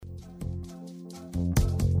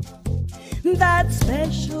That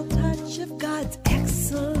special touch of God's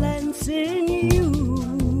excellence in you.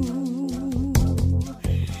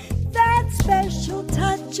 That special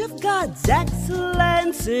touch of God's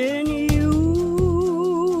excellence in you.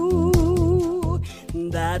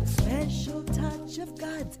 That special touch of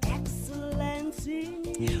God's excellence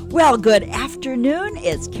in you. Well, good afternoon.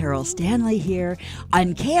 It's Carol Stanley here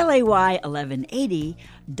on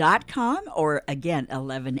KLAY1180.com, or again,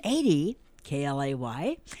 1180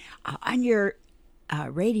 KLAY, on your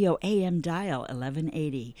radio AM dial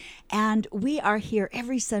 1180. And we are here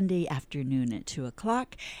every Sunday afternoon at 2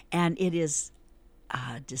 o'clock, and it is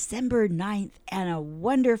December 9th and a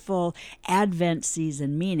wonderful Advent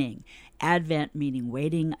season, meaning Advent meaning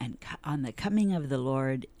waiting on the coming of the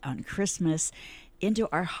Lord on Christmas into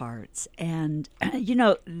our hearts. And, you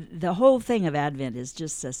know, the whole thing of Advent is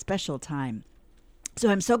just a special time. So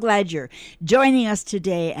I'm so glad you're joining us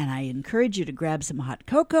today, and I encourage you to grab some hot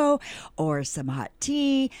cocoa or some hot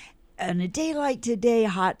tea. On a day like today,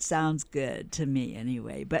 hot sounds good to me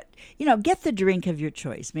anyway. But, you know, get the drink of your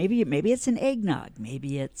choice. Maybe it's an eggnog.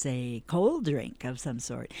 Maybe it's a cold drink of some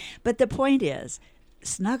sort. But the point is,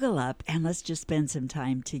 snuggle up and let's just spend some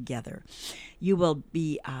time together. You will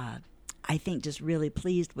be, I think, just really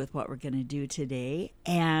pleased with what we're going to do today.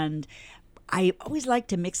 And I always like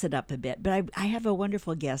to mix it up a bit, but I have a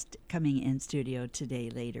wonderful guest coming in studio today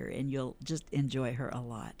later, and you'll just enjoy her a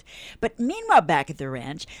lot. But meanwhile, back at the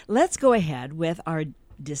ranch, let's go ahead with our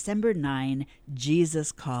December 9,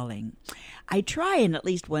 Jesus Calling. I try and at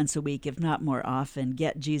least once a week, if not more often,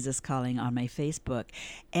 get Jesus Calling on my Facebook,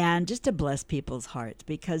 and just to bless people's hearts,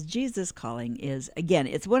 because Jesus Calling is, again,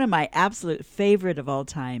 it's one of my absolute favorite of all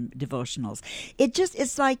time devotionals.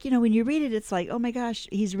 It's like, you know, when you read it, it's like, oh my gosh,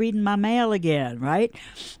 he's reading my mail again, right?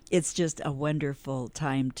 It's just a wonderful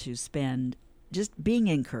time to spend just being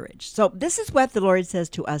encouraged. So this is what the Lord says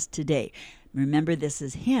to us today. Remember, this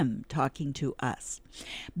is Him talking to us.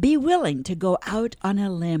 Be willing to go out on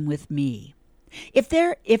a limb with me.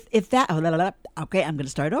 Okay, I'm going to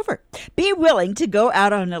start over. Be willing to go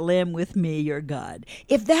out on a limb with me, your God.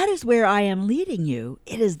 If that is where I am leading you,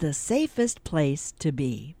 it is the safest place to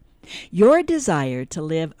be. Your desire to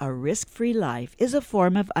live a risk-free life is a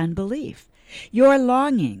form of unbelief. Your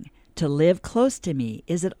longing to live close to me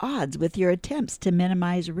is at odds with your attempts to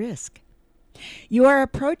minimize risk. You are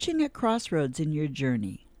approaching a crossroads in your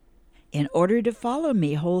journey. In order to follow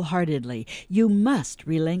me wholeheartedly, you must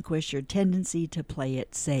relinquish your tendency to play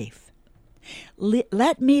it safe.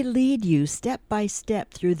 Let me lead you step by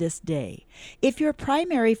step through this day. If your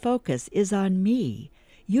primary focus is on me,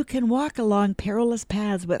 you can walk along perilous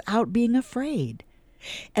paths without being afraid.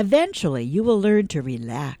 Eventually, you will learn to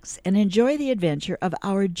relax and enjoy the adventure of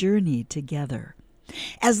our journey together.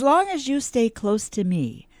 As long as you stay close to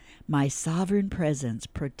me, my sovereign presence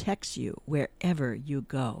protects you wherever you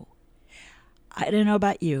go. I don't know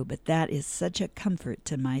about you, but that is such a comfort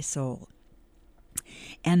to my soul.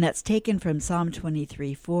 And that's taken from Psalm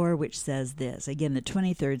 23:4, which says this. Again, the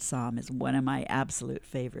 23rd Psalm is one of my absolute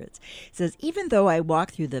favorites. It says, even though I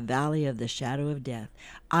walk through the valley of the shadow of death,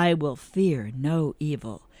 I will fear no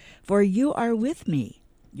evil, for you are with me.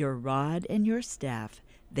 Your rod and your staff,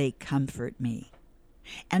 they comfort me.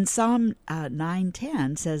 And Psalm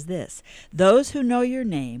 9:10 says this, those who know your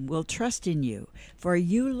name will trust in you, for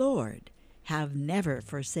you, Lord, have never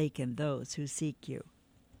forsaken those who seek you.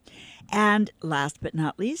 And last but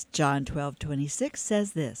not least, John 12:26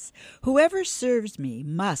 says this, whoever serves me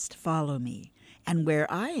must follow me, and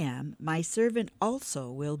where I am, my servant also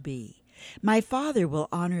will be. My Father will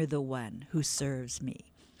honor the one who serves me.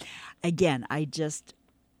 Again, I just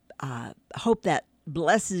hope that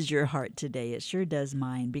blesses your heart today. It sure does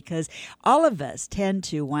mine, because all of us tend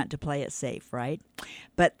to want to play it safe, right?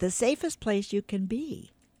 But the safest place you can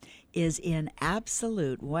be is in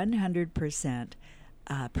absolute 100%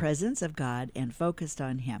 presence of God and focused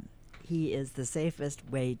on Him. He is the safest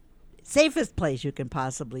place you can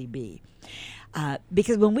possibly be.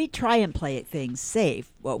 Because when we try and play things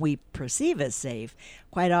safe, what we perceive as safe,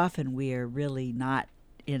 quite often we are really not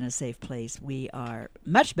in a safe place. We are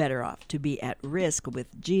much better off to be at risk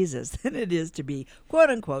with Jesus than it is to be,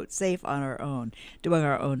 quote unquote, safe on our own, doing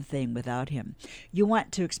our own thing without Him. You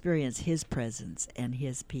want to experience His presence and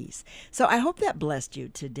His peace. So I hope that blessed you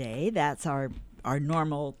today. That's our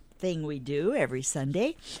normal thing we do every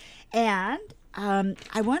Sunday. And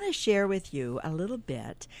I want to share with you a little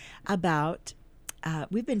bit about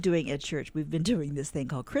we've been doing at church, we've been doing this thing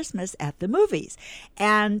called Christmas at the Movies.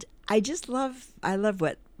 And I love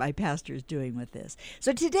what my pastor is doing with this.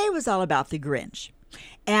 So today was all about the Grinch.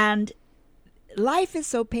 And life is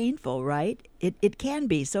so painful, right? It can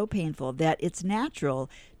be so painful that it's natural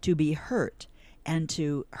to be hurt and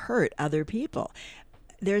to hurt other people.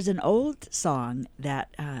 There's an old song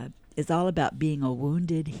that is all about being a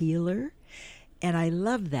wounded healer. And I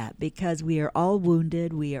love that because we are all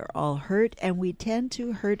wounded, we are all hurt, and we tend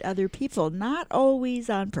to hurt other people, not always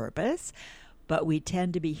on purpose, but we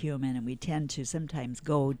tend to be human, and we tend to sometimes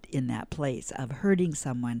go in that place of hurting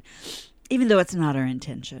someone, even though it's not our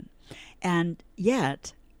intention. And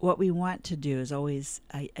yet, what we want to do is always,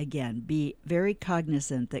 again, be very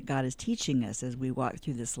cognizant that God is teaching us as we walk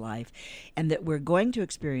through this life, and that we're going to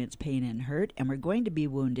experience pain and hurt, and we're going to be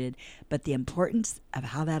wounded. But the importance of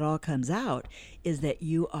how that all comes out is that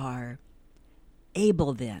you are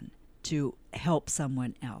able then to help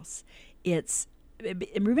someone else.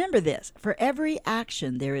 And remember this, for every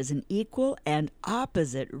action there is an equal and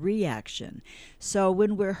opposite reaction. So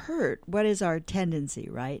when we're hurt, what is our tendency,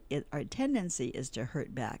 right? Our tendency is to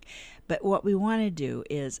hurt back. But what we want to do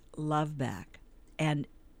is love back and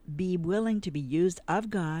be willing to be used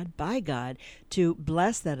of God, by God, to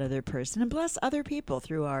bless that other person and bless other people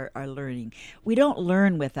through our learning. We don't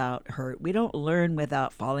learn without hurt. We don't learn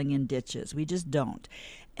without falling in ditches. We just don't.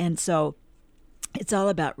 And so it's all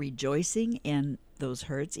about rejoicing in those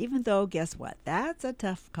hurts, even though, guess what? That's a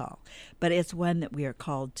tough call. But it's one that we are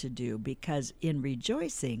called to do, because in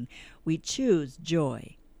rejoicing, we choose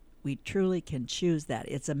joy. We truly can choose that.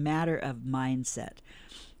 It's a matter of mindset.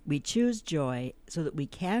 We choose joy so that we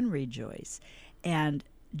can rejoice. And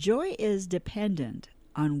joy is dependent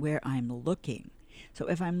on where I'm looking. So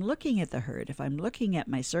if I'm looking at the hurt, if I'm looking at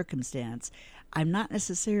my circumstance, I'm not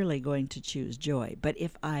necessarily going to choose joy. But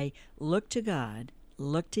if I look to God,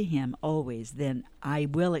 look to Him always, then I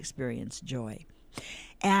will experience joy.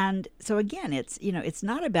 And so again, it's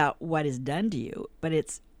not about what is done to you, but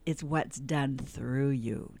it's what's done through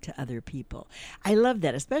you to other people. I love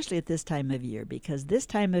that, especially at this time of year, because this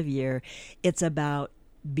time of year, it's about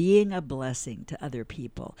being a blessing to other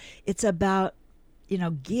people. It's about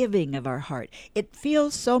giving of our heart. It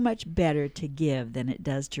feels so much better to give than it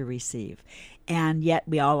does to receive. And yet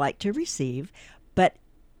we all like to receive, but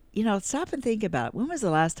stop and think about it. When was the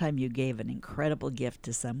last time you gave an incredible gift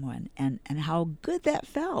to someone, and how good that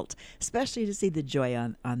felt, especially to see the joy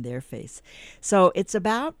on their face? So it's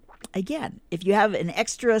about, again, if you have an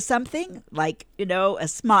extra something, like, a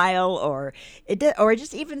smile or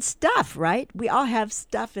just even stuff, right? We all have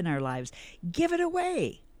stuff in our lives. Give it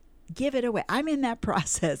away. Give it away. I'm in that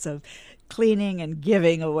process of cleaning and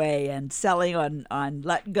giving away and selling on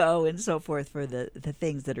Let Go and so forth for the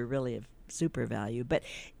things that are really of super value. But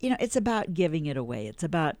it's about giving it away. It's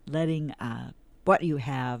about letting what you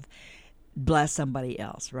have bless somebody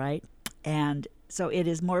else, right? And so it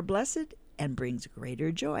is more blessed and brings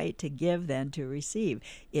greater joy to give than to receive.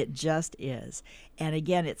 It just is. And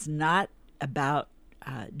again, it's not about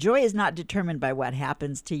joy is not determined by what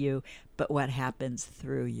happens to you, but what happens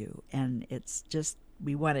through you. And it's just,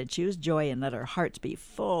 we want to choose joy and let our hearts be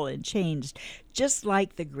full and changed, just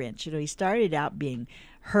like the Grinch. He started out being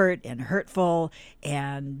hurt and hurtful,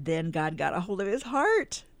 and then God got a hold of his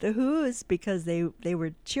heart, the Who's, because they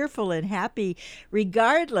were cheerful and happy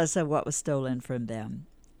regardless of what was stolen from them.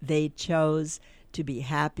 They chose to be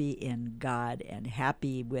happy in God and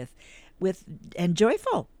happy with and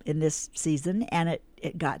joyful in this season, and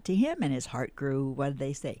it got to him, and his heart grew, what did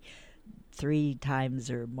they say, 3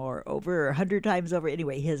 times or more over, or 100 times over.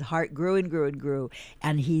 Anyway, his heart grew and grew and grew,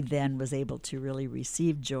 and he then was able to really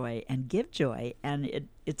receive joy and give joy, and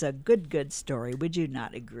it's a good story. Would you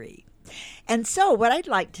not agree? And so what I'd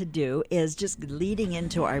like to do is, just leading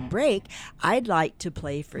into our break, I'd like to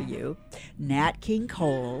play for you Nat King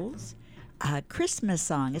Cole's Christmas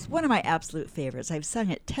song. It's one of my absolute favorites. I've sung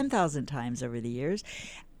it 10,000 times over the years,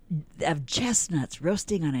 of chestnuts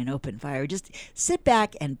roasting on an open fire. Just sit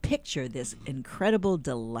back and picture this incredible,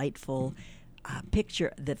 delightful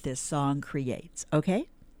picture that this song creates, okay?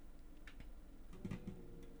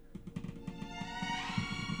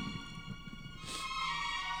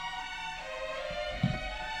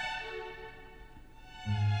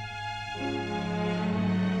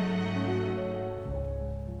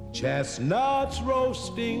 Chestnuts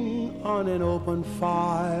roasting on an open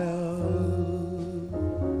fire,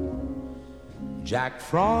 Jack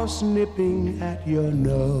Frost nipping at your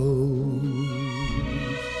nose,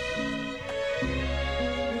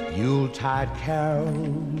 Yuletide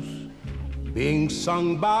carols being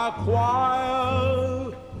sung by a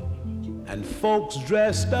choir, and folks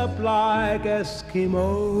dressed up like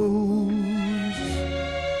Eskimos.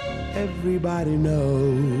 Everybody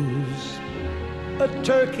knows a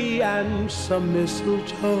turkey and some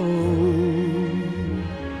mistletoe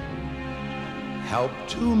help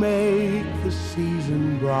to make the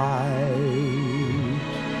season bright.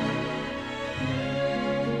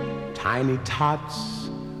 Tiny tots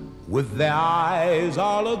with their eyes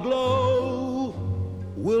all aglow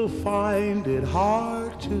will find it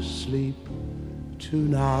hard to sleep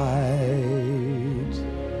tonight.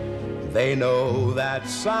 They know that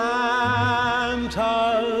Santa's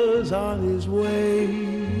on his way.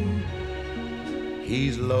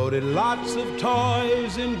 He's loaded lots of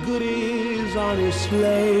toys and goodies on his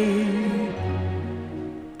sleigh.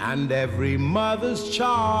 And every mother's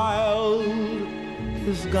child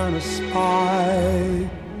is gonna spy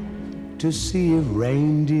to see if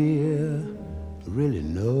reindeer really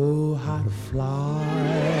know how to fly.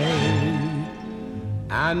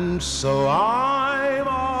 And so I'm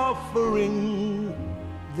offering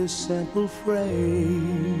this simple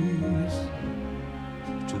phrase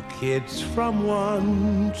to kids from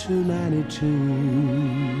 1 to 92.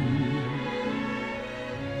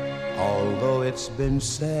 Although it's been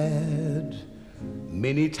said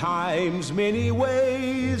many times, many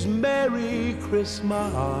ways, Merry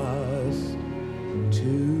Christmas to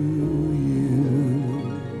you.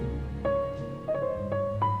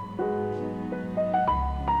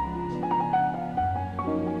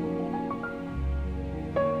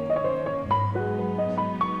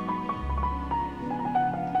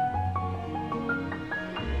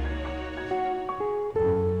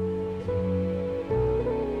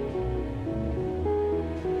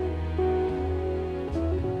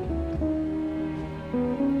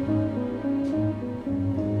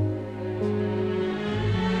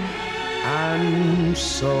 And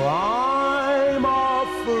so I'm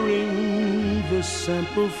offering this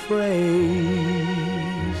simple phrase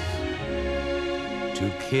to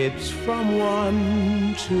kids from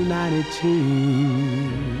 1 to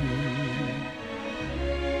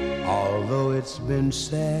 92. Although it's been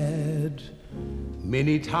said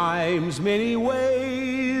many times, many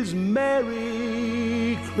ways,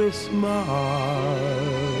 Merry Christmas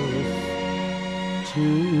to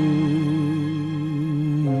you.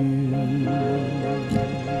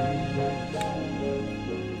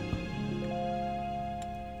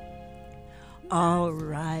 All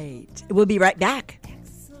right. We'll be right back.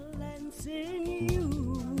 Excellence in you.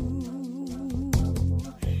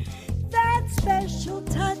 That special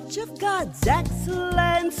touch of God's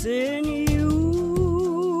excellence in you.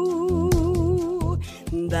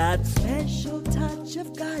 That special touch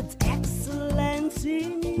of God's excellence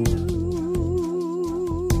in you.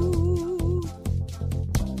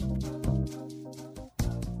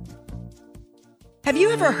 Have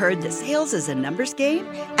you ever heard that sales is a numbers game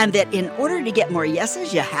and that in order to get more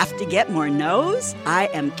yeses, you have to get more nos? I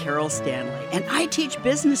am Carol Stanley, and I teach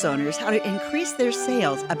business owners how to increase their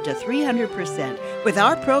sales up to 300% with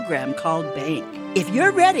our program called Bank. If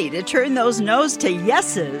you're ready to turn those no's to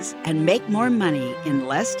yeses and make more money in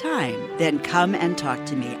less time, then come and talk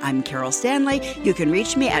to me. I'm Carol Stanley. You can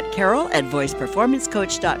reach me at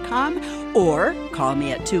carol@voiceperformancecoach.com or call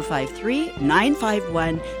me at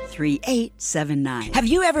 253-951-3879. Have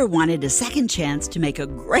you ever wanted a second chance to make a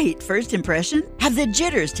great first impression? Have the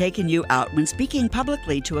jitters taken you out when speaking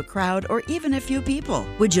publicly to a crowd or even a few people?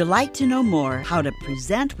 Would you like to know more how to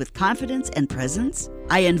present with confidence and presence?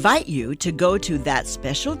 I invite you to go to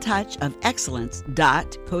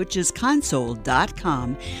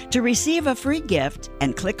thatspecialtouchofexcellence.coachesconsole.com to receive a free gift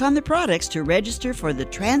and click on the products to register for the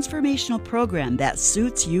transformational program that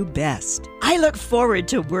suits you best. I look forward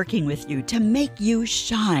to working with you to make you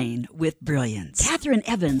shine with brilliance. Catherine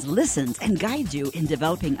Evans listens and guides you in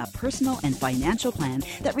developing a personal and financial plan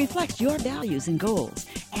that reflects your values and goals.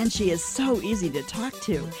 And she is so easy to talk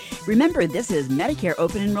to. Remember, this is Medicare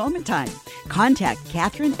open enrollment time. Contact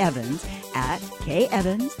Catherine Evans at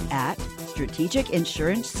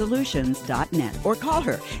kevans@strategicinsurancesolutions.net or call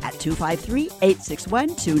her at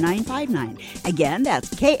 253-861-2959. Again, that's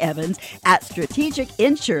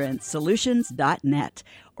kevans@strategicinsurancesolutions.net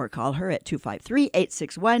or call her at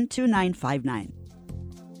 253-861-2959.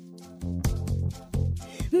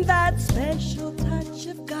 That special touch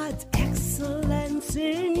of God's excellence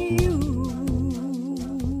in you.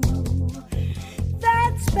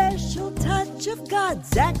 That special touch of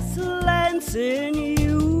God's excellence in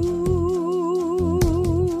you.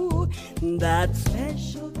 That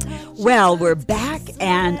special touch. Well, we're back,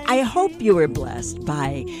 and I hope you were blessed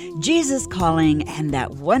by Jesus Calling and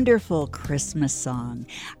that wonderful Christmas song.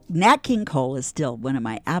 Nat King Cole is still one of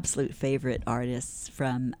my absolute favorite artists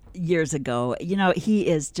from years ago. You know, he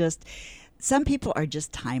is just... Some people are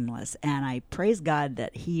just timeless, and I praise God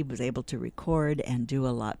that he was able to record and do a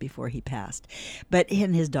lot before he passed. But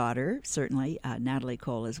in his daughter, certainly, Natalie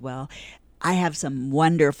Cole as well, I have some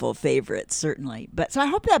wonderful favorites, certainly. But so I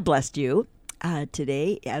hope that blessed you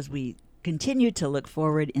today as we continue to look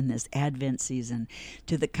forward in this Advent season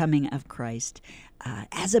to the coming of Christ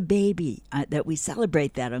as a baby, that we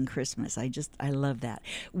celebrate that on Christmas. I love that.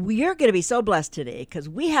 We are going to be so blessed today because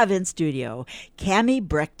we have in studio Cami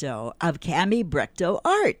Brechto of Cami Brechto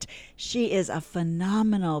Art. She is a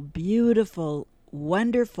phenomenal, beautiful,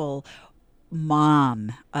 wonderful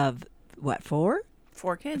mom of what, 4?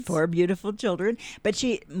 4 kids. 4 beautiful children. But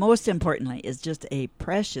she, most importantly, is just a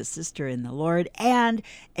precious sister in the Lord and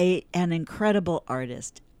an incredible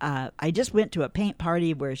artist. I just went to a paint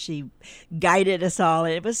party where she guided us all,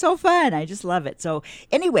 and it was so fun. I just love it. So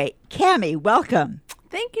anyway, Cami, welcome.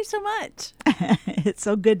 Thank you so much. It's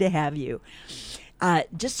so good to have you.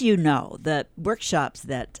 Just so you know, the workshops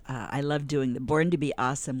that I love doing, the Born to Be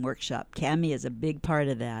Awesome workshop, Cami is a big part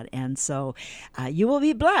of that. And so you will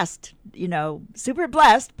be blessed, super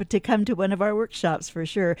blessed, but to come to one of our workshops for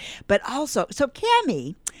sure. But also, so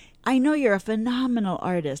Cami, I know you're a phenomenal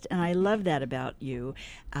artist, and I love that about you.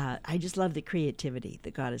 I just love the creativity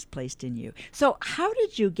that God has placed in you. So how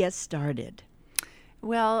did you get started?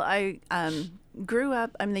 Well, I grew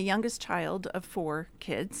up, I'm the youngest child of 4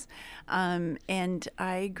 kids, and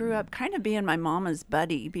I grew up kind of being my mama's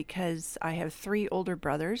buddy because I have 3 older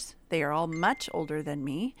brothers. They are all much older than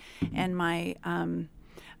me, and my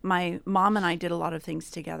mom and I did a lot of things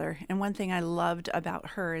together. And one thing I loved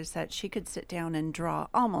about her is that she could sit down and draw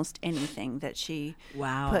almost anything that she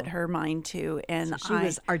put her mind to. And so she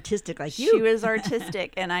was artistic like you. She was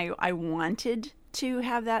artistic, and I wanted to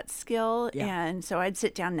have that skill. Yeah. And so I'd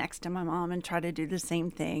sit down next to my mom and try to do the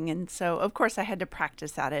same thing. And so, of course, I had to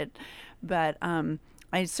practice at it. But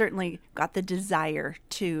I certainly got the desire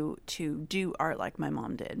to do art like my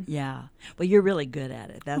mom did. Yeah. Well, you're really good at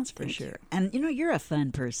it. That's for sure. And you're a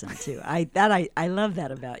fun person too. I love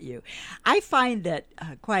that about you. I find that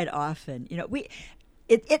quite often,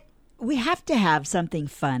 we have to have something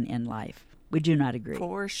fun in life. Would you not agree?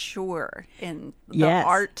 For sure. And the Yes.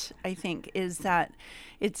 art, I think, is that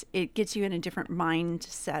it gets you in a different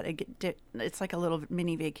mindset. It's like a little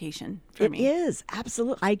mini vacation for me. It is.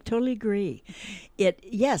 Absolutely. I totally agree.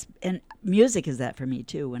 Yes. And music is that for me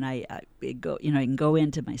too. When I go, I can go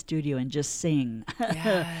into my studio and just sing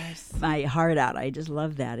Yes. my heart out. I just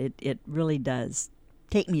love that. It really does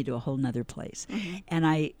take me to a whole nother place. Mm-hmm. And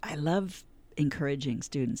I love encouraging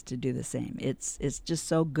students to do the same. It's just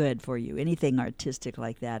so good for you. Anything artistic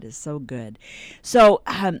like that is so good. So,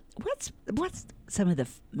 what's some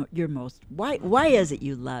of your most why is it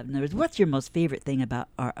you love? In other words, what's your most favorite thing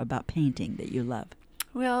about painting that you love?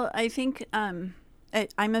 Well, I think I'm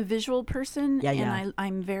a visual person, Yeah. and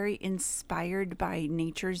I'm very inspired by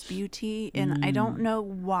nature's beauty, and I don't know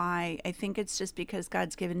why. I think it's just because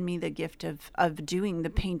God's given me the gift of doing the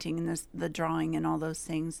painting and the drawing and all those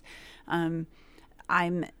things.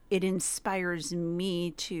 It inspires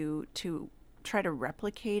me to try to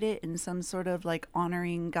replicate it in some sort of like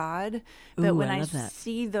honoring God. But Ooh, when I I love that.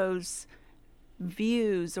 see those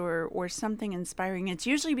views or something inspiring, it's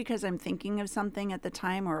usually because I'm thinking of something at the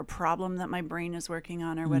time or a problem that my brain is working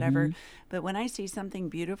on or whatever. But when I see something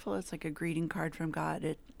beautiful, it's like a greeting card from God.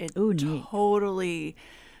 It Ooh, neat. totally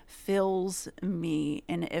fills me,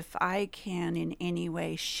 and if I can in any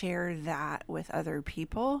way share that with other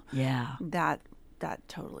people, Yeah. that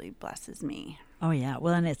totally blesses me. Oh, yeah.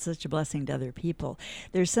 Well, and it's such a blessing to other people.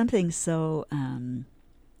 There's something so,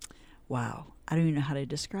 wow, I don't even know how to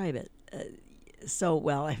describe it. So,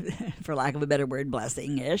 well, for lack of a better word,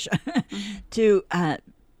 blessing-ish, to,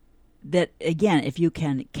 that, again, if you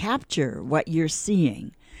can capture what you're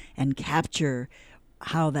seeing and capture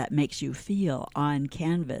how that makes you feel on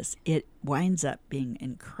canvas, it winds up being an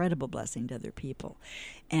incredible blessing to other people.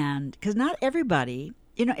 And because not everybody,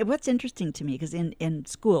 what's interesting to me, because in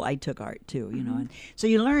school I took art too, and so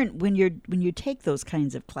you learn when you take those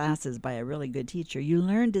kinds of classes by a really good teacher, you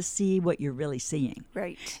learn to see what you're really seeing,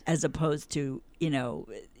 Right. as opposed to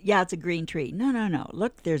it's a green tree. No.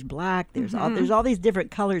 Look, there's black. There's all these different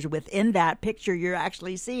colors within that picture you're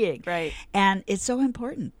actually seeing. Right. And it's so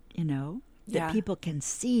important, that Yeah. people can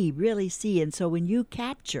really see. And so when you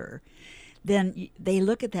capture, then they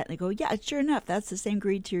look at that and they go, yeah, sure enough, that's the same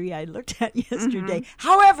green tree I looked at yesterday.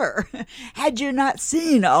 However, had you not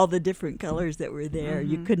seen all the different colors that were there,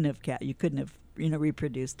 you couldn't have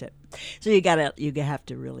reproduced it. So you have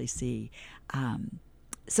to really see.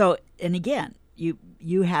 So, and again,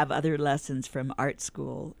 you have other lessons from art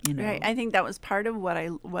school, Right. I think that was part of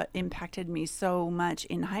what impacted me so much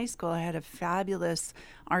in high school. I had a fabulous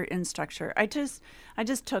art instructor. I just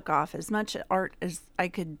took off as much art as I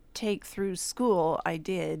could take through school. I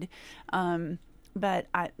did. But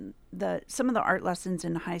some of the art lessons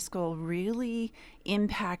in high school really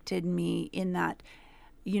impacted me in that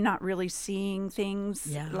you're not really seeing things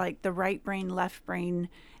Yeah. like the right brain, left brain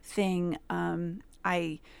thing.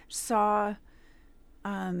 I saw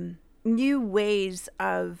new ways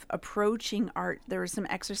of approaching art. There were some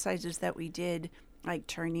exercises that we did, like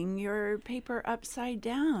turning your paper upside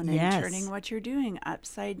down and Yes. turning what you're doing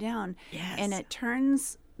upside down. Yes. And it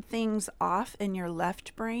turns things off in your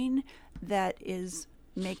left brain that is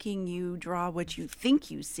making you draw what you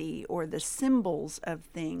think you see or the symbols of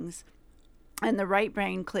things. And the right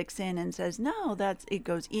brain clicks in and says, no, it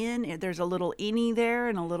goes in. There's a little innie there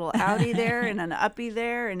and a little outie there and an uppie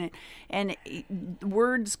there. And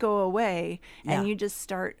words go away and Yeah. you just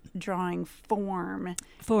start drawing form.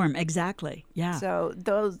 Form, exactly. Yeah. So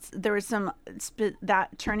there was some,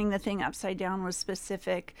 that turning the thing upside down was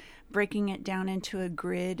specific, breaking it down into a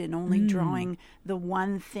grid and only drawing the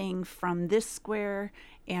one thing from this square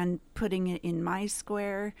and putting it in my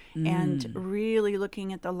square and really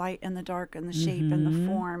looking at the light and the dark and the shape and the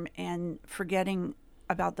form and forgetting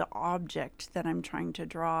about the object that I'm trying to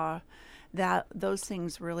draw. Those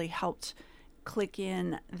things really helped click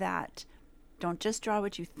in that don't just draw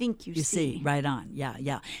what you think you see. Right on. Yeah,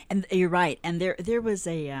 yeah. And you're right. And there was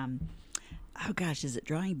a oh gosh, is it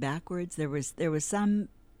drawing backwards? There was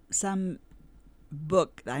some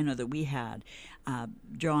book I know that we had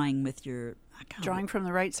drawing with your Drawing from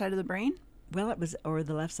the right side of the brain? well, it was or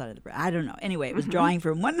the left side of the brain. I don't know. Anyway, it was drawing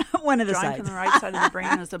from one of the Drawing sides. from the right side of the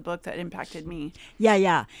brain was a book that impacted me. Yeah,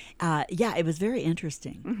 yeah, yeah. It was very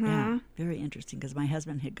interesting. Yeah, very interesting because my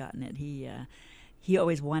husband had gotten it. He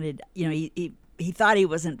always wanted. You know, he thought he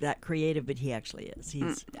wasn't that creative, but he actually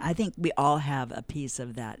is. I think we all have a piece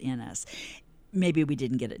of that in us. Maybe we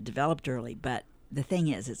didn't get it developed early, but the thing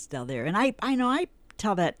is, it's still there. And I know I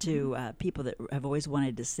tell that to people that have always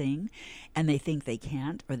wanted to sing, and they think they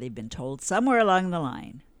can't, or they've been told somewhere along the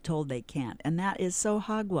line told they can't, and that is so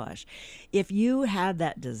hogwash. If you have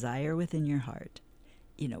that desire within your heart,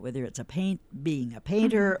 you know, whether it's being a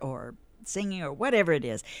painter or singing or whatever it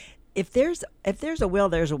is, if there's a will,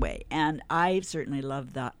 there's a way. And I certainly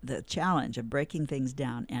love the challenge of breaking things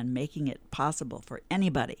down and making it possible for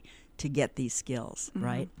anybody to get these skills,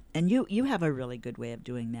 right? And you have a really good way of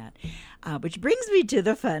doing that, which brings me to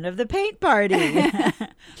the fun of the paint party.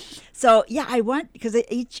 So yeah, I want, because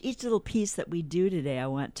each little piece that we do today, I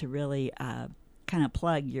want to really kind of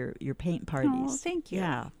plug your paint parties. Oh, thank you.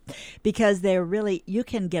 Yeah, because they're really, you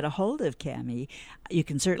can get a hold of Cami. You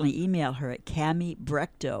can certainly email her at Cami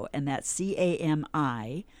Brecto, and that's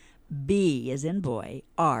CAMI. B as in boy,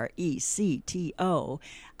 RECTO,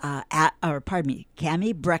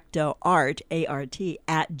 Cami Brecto Art, ART,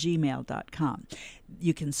 at gmail.com.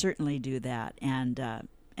 You can certainly do that and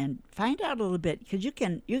find out a little bit, because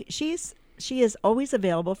she is always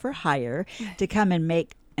available for hire to come and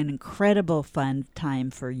make an incredible fun time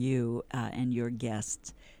for you and your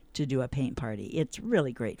guests to do a paint party. It's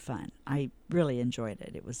really great fun. I really enjoyed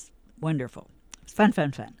it. It was wonderful. It's fun.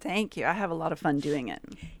 Thank you. I have a lot of fun doing it.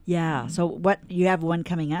 Yeah. So what, you have one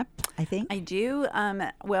coming up, I think? I do.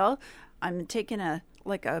 Well, I'm taking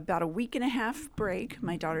about a week and a half break.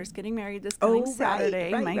 My daughter's getting married this coming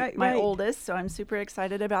Saturday, my oldest, so I'm super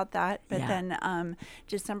excited about that. But then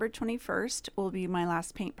December 21st will be my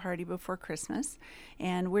last paint party before Christmas,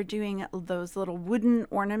 and we're doing those little wooden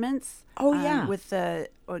ornaments. Oh, yeah.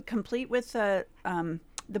 Complete with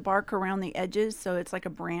the bark around the edges, so it's like a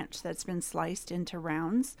branch that's been sliced into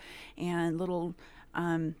rounds, and little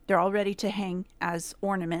they're all ready to hang as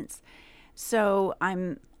ornaments. So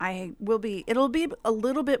it'll be a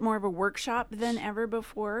little bit more of a workshop than ever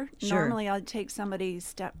before. Sure. Normally I'll take somebody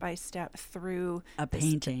step by step through a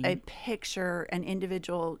painting, a picture, an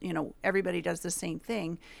individual, everybody does the same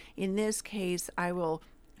thing. In this case, I will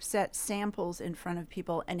set samples in front of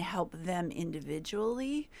people and help them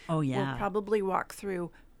individually. Oh, yeah. We'll probably walk through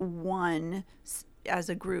one as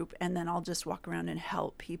a group, and then I'll just walk around and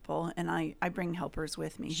help people. And I bring helpers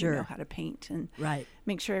with me who know how to paint and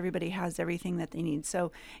make sure everybody has everything that they need.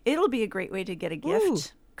 So it'll be a great way to get a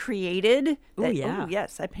gift created.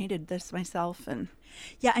 Yes, I painted this myself. And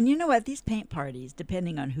and you know what? These paint parties,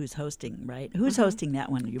 depending on who's hosting, right? Who's hosting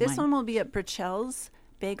that one? This one will be at Burchell's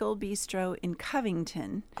Bagel Bistro in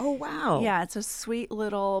Covington. Oh, wow. Yeah, it's a sweet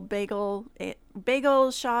little bagel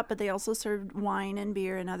shop, but they also serve wine and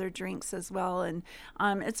beer and other drinks as well. And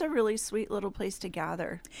it's a really sweet little place to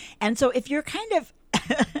gather. And so if you're kind of,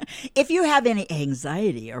 if you have any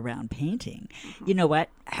anxiety around painting, you know what?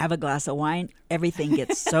 Have a glass of wine. Everything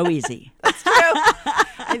gets so easy. That's true.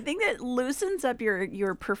 I think that loosens up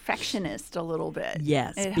your perfectionist a little bit.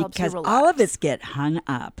 Yes, it helps you because relax. all of us get hung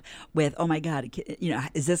up with, oh my God,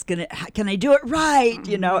 is this can I do it right?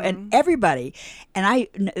 And everybody,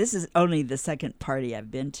 this is only the second party I've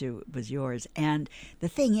been to was yours. And the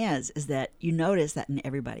thing is that you notice that in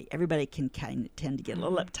everybody can kind of tend to get a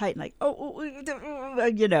little uptight and like,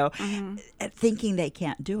 thinking they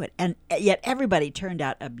can't do it. And yet everybody turned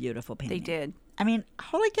out a beautiful painting. They did. I mean,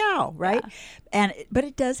 holy cow, right? Yeah. But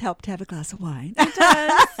it does help to have a glass of wine. It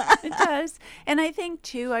does. It does. And I think,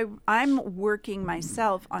 too, I'm working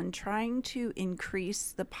myself on trying to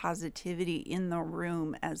increase the positivity in the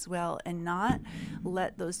room as well and not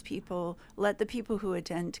let the people who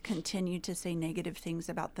attend continue to say negative things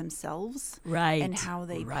about themselves and how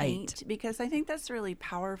they paint. Because I think that's really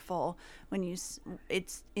powerful when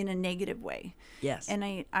it's in a negative way. Yes. And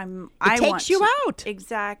it takes you out.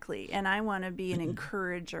 Exactly. And I want to be an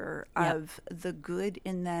encourager of the good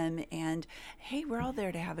in them. And, hey, we're all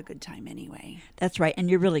there to have a good time anyway. That's right. And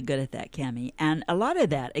you're really good at that, Cammie. And a lot of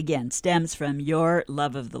that, again, stems from your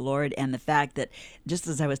love of the Lord and the fact that, just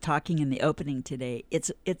as I was talking in the opening today,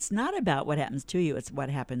 it's not about what happens to you. It's what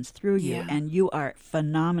happens through you. Yeah. And you are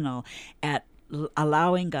phenomenal at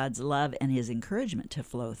allowing God's love and his encouragement to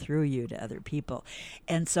flow through you to other people.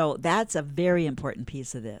 And so that's a very important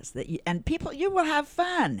piece of this. You will have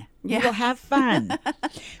fun. Yeah. You will have fun.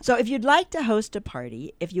 So if you'd like to host a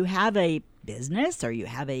party, if you have a business or you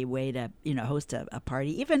have a way to, host a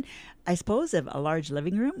party, even I suppose a large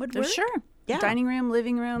living room would work. Sure. Yeah. Dining room,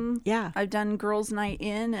 living room. Yeah. I've done girls' night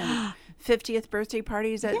in and 50th birthday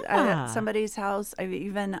parties at somebody's house. I've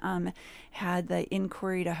even had the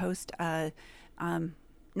inquiry to host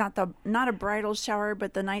not a bridal shower,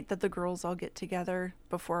 but the night that the girls all get together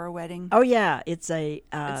before a wedding. Oh yeah, it's it's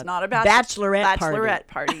not about bachelorette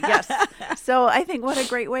party. Yes. So I think what a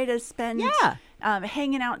great way to spend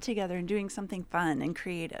hanging out together and doing something fun and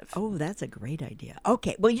creative. Oh, that's a great idea.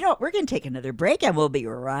 Okay, well, we're going to take another break and we'll be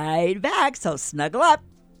right back. So snuggle up.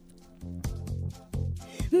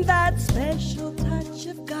 That special touch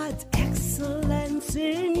of God's excellence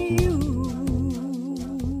in you.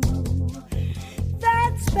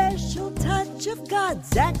 That special touch of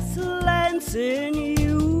God's excellence in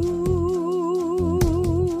you.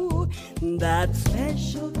 That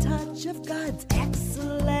special touch of God's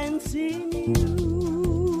excellence in you.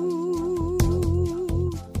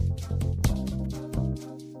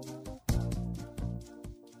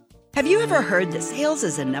 Have you ever heard that sales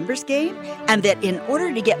is a numbers game and that in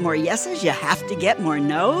order to get more yeses, you have to get more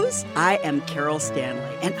nos? I am Carol Stanley,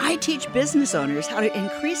 and I teach business owners how to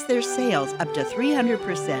increase their sales up to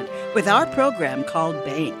 300% with our program called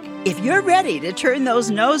Bank. If you're ready to turn those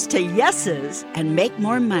no's to yeses and make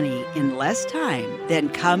more money in less time, then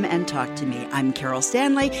come and talk to me. I'm Carol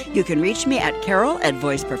Stanley. You can reach me at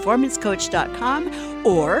carol@voiceperformancecoach.com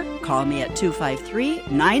or call me at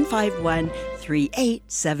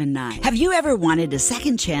 253-951-3879. Have you ever wanted a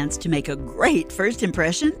second chance to make a great first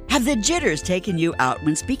impression? Have the jitters taken you out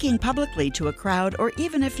when speaking publicly to a crowd or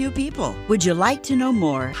even a few people? Would you like to know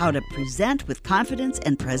more how to present with confidence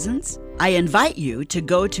and presence? I invite you to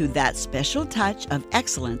go to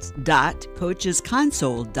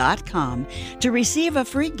thatspecialtouchofexcellence.coachesconsole.com to receive a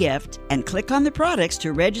free gift and click on the products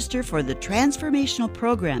to register for the transformational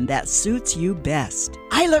program that suits you best.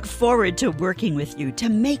 I look forward to working with you to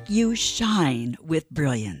make you shine with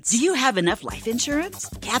brilliance. Do you have enough life insurance?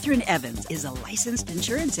 Catherine Evans is a licensed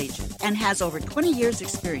insurance agent and has over 20 years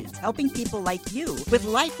experience helping people like you with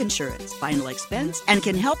life insurance, final expense, and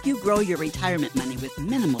can help you grow your retirement money with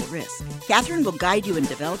minimal risk. Catherine will guide you in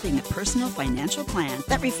developing a personal financial plan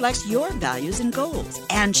that reflects your values and goals.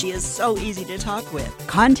 And she is so easy to talk with.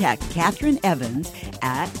 Contact Catherine Evans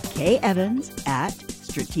at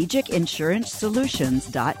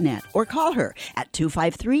kevans@strategicinsurancesolutions.net or call her at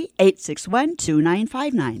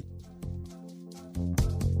 253-861-2959.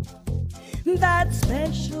 That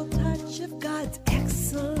special touch of God's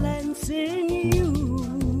excellence in you.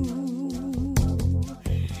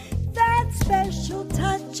 That special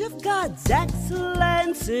touch of God's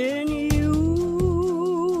excellence in you.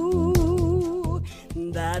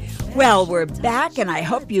 Well, we're back, and I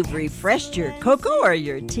hope you've refreshed your cocoa or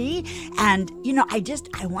your tea. And,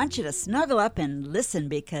 I want you to snuggle up and listen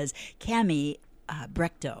because Cammie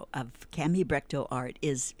Brechto of Cammie Brechto Art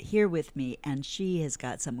is here with me, and she has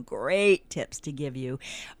got some great tips to give you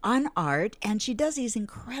on art, and she does these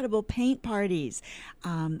incredible paint parties.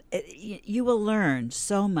 You will learn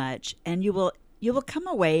so much, and you will come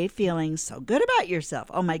away feeling so good about yourself.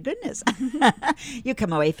 Oh my goodness. You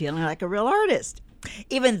come away feeling like a real artist.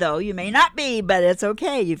 Even though you may not be, but it's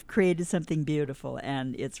okay. You've created something beautiful,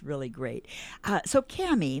 and it's really great. So,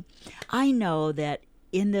 Cammie, I know that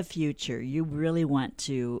in the future you really want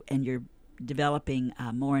to, and you're developing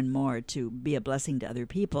more and more to be a blessing to other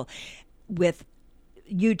people with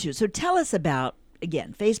YouTube. So tell us about,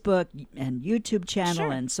 again, Facebook and YouTube channel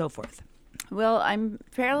Sure. and so forth. Well, I'm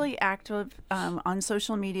fairly active on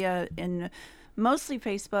social media in mostly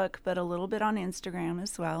Facebook, but a little bit on Instagram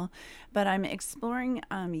as well. But I'm exploring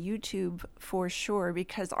YouTube for sure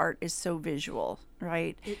because art is so visual,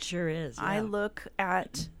 right? It sure is. I look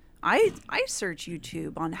at, I search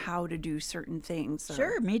YouTube on how to do certain things. or-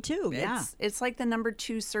 Sure, me too. Yeah. It's like the number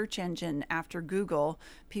 2 search engine after Google.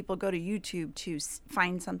 People go to YouTube to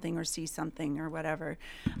find something or see something or whatever.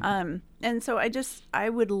 And so I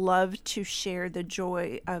would love to share the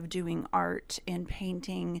joy of doing art and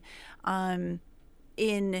painting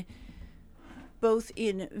in both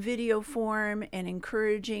in video form and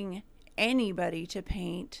encouraging anybody to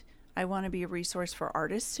paint. I want to be a resource for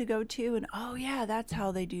artists to go to and, oh yeah, that's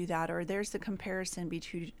how they do that. Or there's the comparison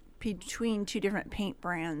between 2 different paint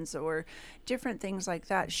brands or different things like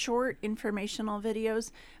that. Short informational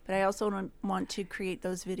videos, but I also want to create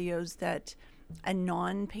those videos that a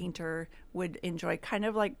non-painter would enjoy, kind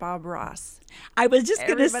of like Bob Ross. I was just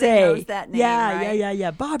going to Everybody say. knows that name, right?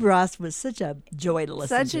 Yeah. Bob Ross was such a joy to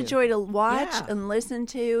listen to. Such a joy to watch Yeah. and listen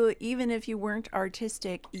to. Even if you weren't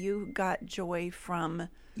artistic, you got joy from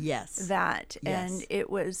Yes. that. Yes. And it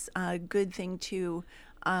was a good thing to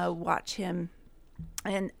watch him.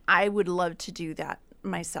 And I would love to do that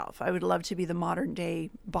myself. I would love to be the modern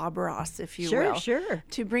day Bob Ross, if you will. Sure.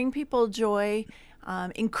 To bring people joy,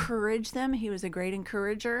 encourage them. He was a great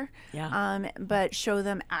encourager. Yeah. But show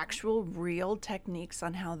them actual, real techniques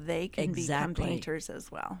on how they can become Exactly. painters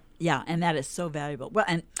as well. Yeah, and that is so valuable. Well,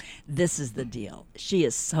 and this is the deal. She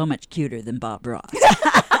is so much cuter than Bob Ross.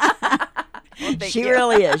 She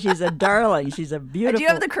really is. She's a darling. She's a I beautiful. do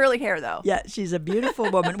have the curly hair, though. Yeah, she's a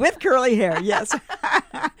beautiful woman with curly hair. Yes.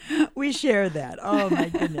 We share that. Oh, my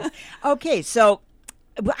goodness. Okay, so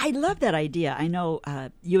well, I love that idea. I know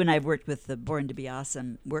you and I have worked with the Born to Be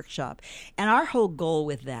Awesome workshop, and our whole goal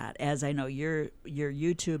with that, as I know your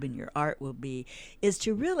YouTube and your art will be, is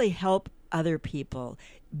to really help other people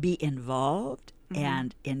be involved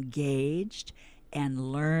and engaged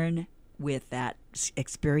and learn with that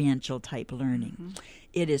experiential type learning.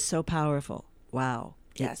 It is so powerful. Wow.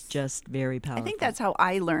 Yes. It's just very powerful. I think that's how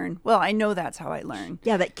I learn. Well, I know that's how I learn.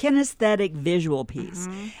 Yeah, that kinesthetic visual piece.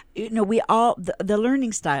 You know, we all, the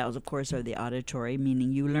learning styles, of course, are the auditory,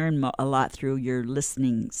 meaning you learn a lot through your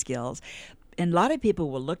listening skills. And a lot of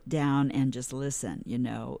people will look down and just listen,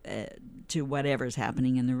 to whatever's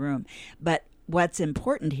happening in the room. But what's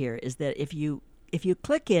important here is that if you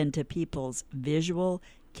click into people's visual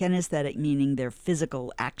kinesthetic, meaning their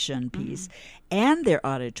physical action piece, and their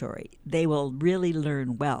auditory, they will really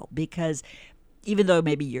learn well, because even though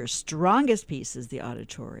maybe your strongest piece is the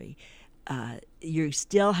auditory, you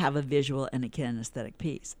still have a visual and a kinesthetic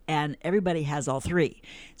piece, and everybody has all 3.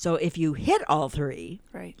 So if you hit all 3,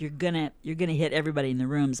 Right. you're gonna hit everybody in the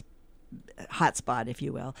room's hotspot, if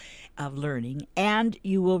you will, of learning, and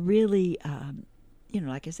you will really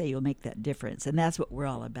like I say, you'll make that difference, and that's what we're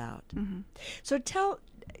all about. So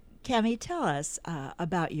Cammie, tell us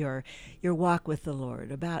about your walk with the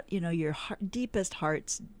Lord, about your deepest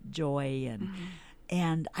heart's joy,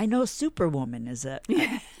 and I know Superwoman is a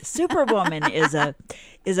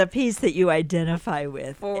piece that you identify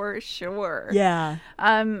with. For sure. Yeah.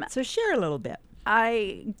 So share a little bit.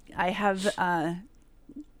 I have a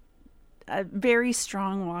very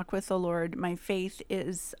strong walk with the Lord. My faith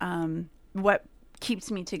is what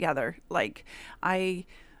keeps me together. Like, I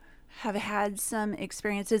have had some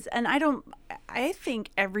experiences, and I think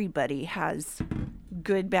everybody has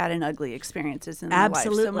good, bad, and ugly experiences in their life.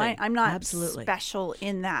 Absolutely. So I'm not Absolutely. special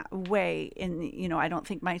in that way. And, I don't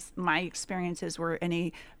think my experiences were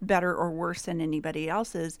any better or worse than anybody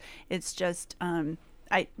else's. It's just,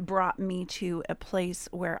 it brought me to a place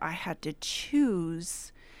where I had to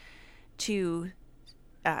choose to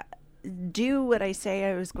do what I say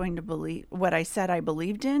I was going to believe, what I said I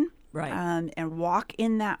believed in. Right. And walk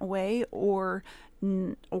in that way, or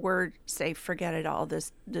say forget it all,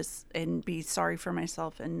 this and be sorry for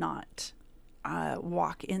myself and not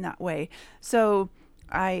walk in that way. So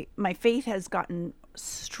my faith has gotten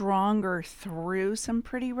stronger through some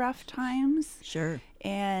pretty rough times. Sure.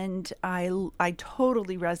 And I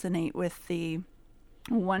totally resonate with the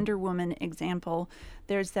Wonder Woman example.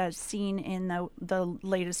 There's that scene in the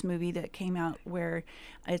latest movie that came out where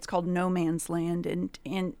it's called No Man's Land,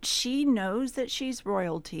 and she knows that she's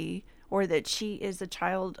royalty, or that she is a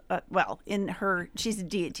child. She's a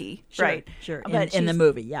deity, Sure, right? Sure. But In the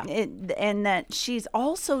movie, yeah. And that she's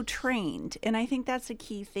also trained, and I think that's a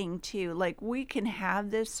key thing too. Like, we can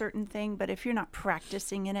have this certain thing, but if you're not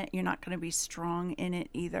practicing in it, you're not going to be strong in it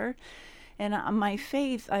either. And my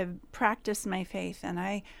faith, I've practiced my faith, and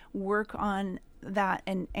I work on that,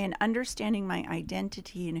 and understanding my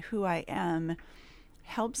identity and who I am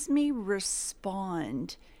helps me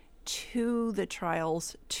respond to the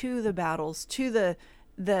trials, to the battles, to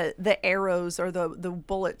the arrows or the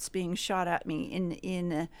bullets being shot at me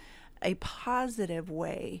in a positive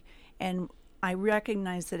way. And I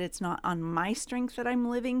recognize that it's not on my strength that I'm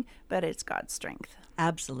living, but it's God's strength.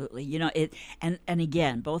 Absolutely. You know, it, and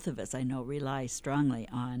again, both of us, I know, rely strongly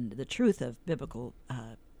on the truth of biblical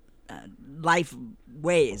life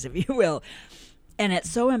ways, if you will. And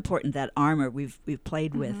it's so important, that armor we've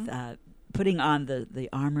played with, putting on the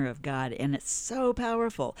armor of God, and it's so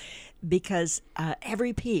powerful because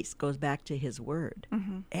every piece goes back to His Word.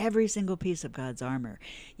 Every single piece of God's armor,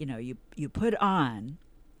 you know, you put on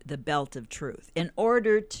the belt of truth in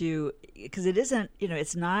order to, because it isn't, you know,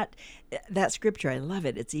 it's not that scripture. I love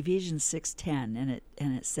it. It's Ephesians 6:10,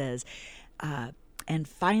 and it says, and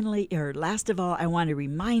finally, or last of all, I want to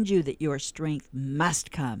remind you that your strength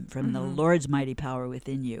must come from the Lord's mighty power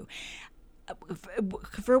within you.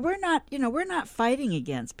 For we're not fighting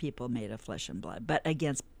against people made of flesh and blood, but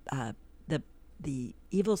against the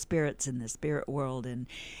evil spirits in the spirit world, and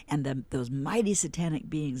those mighty satanic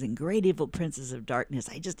beings and great evil princes of darkness.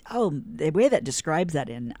 The way that describes that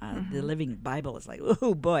in the Living Bible is like,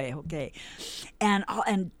 oh boy, okay, and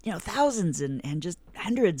you know, thousands and just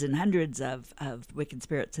hundreds and hundreds of wicked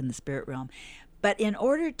spirits in the spirit realm. But in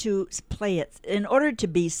order to in order to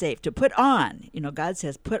be safe, to put on, you know, God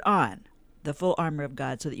says, put on the full armor of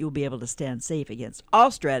God so that you'll be able to stand safe against all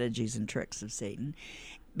strategies and tricks of Satan.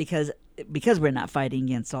 Because we're not fighting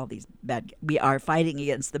against all these we are fighting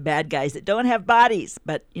against the bad guys that don't have bodies,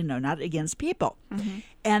 but, you know, not against people.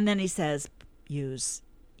 And then he says,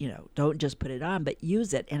 don't just put it on, but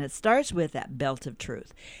use it. And it starts with that belt of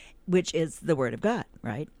truth, which is the Word of God,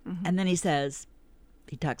 right? And then he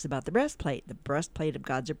talks about the breastplate of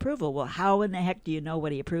God's approval. Well, how in the heck do you know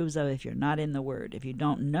what He approves of if you're not in the Word, if you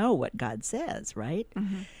don't know what God says, right?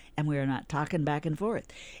 And we're not talking back and forth.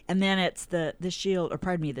 And then it's the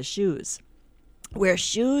shoes. Wear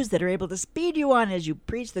shoes that are able to speed you on as you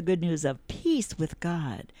preach the good news of peace with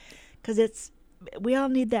God. Because we all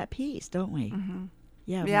need that peace, don't we?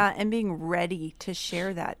 Yeah, and being ready to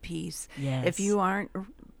share that peace. Yes. If you aren't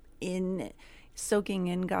soaking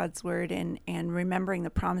in God's word and remembering the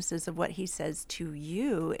promises of what He says to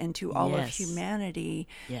you and to all of humanity,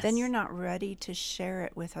 then you're not ready to share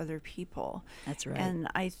it with other people. That's right. And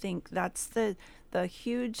I think that's the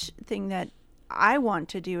huge thing that I want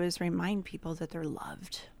to do, is remind people that they're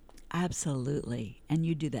loved. Absolutely. And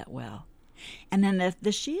you do that well. And then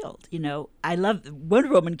the shield, you know, I love, Wonder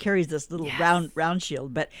Woman carries this little round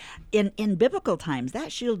shield, but in biblical times,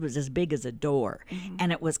 that shield was as big as a door,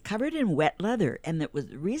 and it was covered in wet leather. And the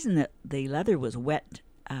reason that the leather was wet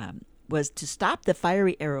was to stop the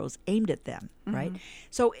fiery arrows aimed at them, right?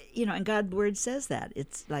 So, you know, and God's word says that.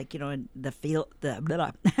 It's like, you know, in the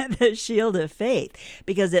shield of faith,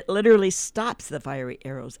 because it literally stops the fiery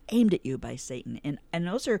arrows aimed at you by Satan. And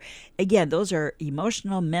those are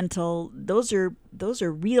emotional, mental, those are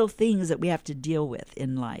real things that we have to deal with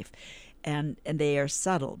in life. And they are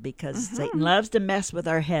subtle, because Satan loves to mess with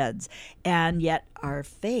our heads. And yet our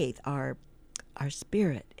faith, our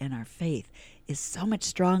spirit and our faith is so much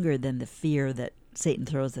stronger than the fear that Satan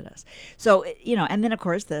throws at us. So, you know, and then of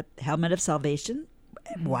course the helmet of salvation.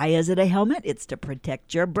 Why is it a helmet? It's to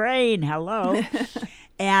protect your brain. Hello.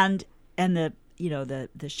 and the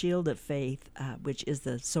shield of faith, which is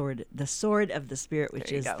the sword of the Spirit,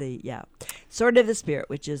 which is sword of the Spirit,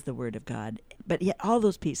 which is the Word of God. But yet all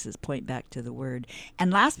those pieces point back to the Word.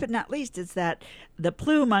 And last but not least, it's that the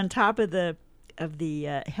plume on top of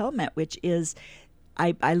the helmet, which is,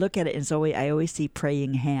 I look at it and so I always see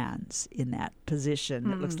praying hands in that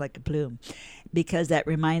position. It looks like a plume, because that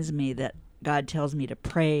reminds me that God tells me to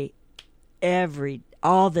pray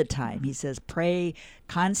all the time. He says, pray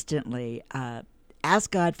constantly. Ask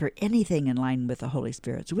God for anything in line with the Holy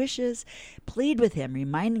Spirit's wishes. Plead with Him,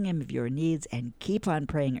 reminding Him of your needs, and keep on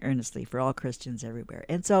praying earnestly for all Christians everywhere.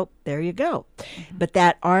 And so there you go. But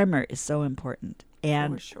that armor is so important.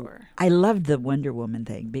 And I loved the Wonder Woman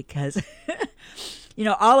thing, because, you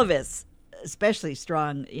know, all of us, especially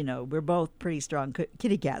strong, you know, we're both pretty strong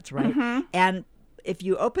kitty cats, right? And if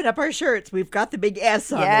you open up our shirts, we've got the big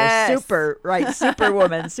S on there.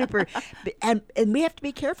 Superwoman, super. And we have to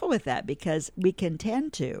be careful with that, because we can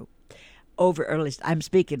tend to or at least I'm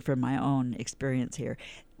speaking from my own experience here,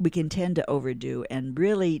 we can tend to overdo and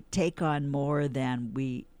really take on more than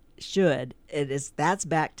we should. That's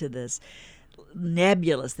back to this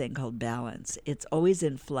nebulous thing called balance. It's always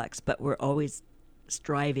in flux, but we're always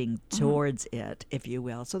striving towards it, if you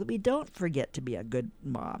will, so that we don't forget to be a good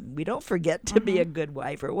mom. We don't forget to be a good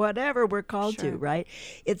wife or whatever we're called to, right?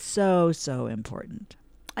 It's so, so important.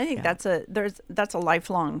 I think that's a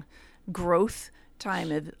lifelong growth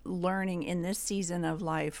time of learning in this season of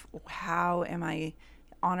life. How am I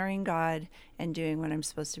honoring God and doing what I'm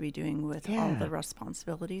supposed to be doing with all the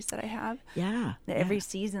responsibilities that I have? Yeah. Every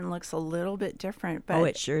season looks a little bit different, but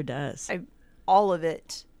it sure does. All of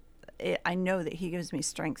it, I know that He gives me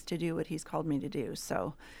strength to do what He's called me to do.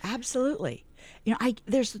 So absolutely.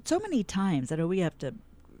 There's so many times, I know we have to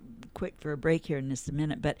quick for a break here in just a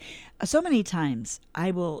minute, but so many times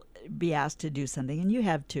I will be asked to do something, and you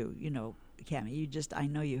have too, Cammie, I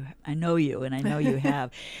know you and I know you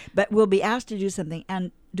have, but we'll be asked to do something,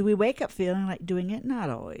 and do we wake up feeling like doing it? Not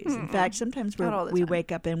always. In fact, sometimes we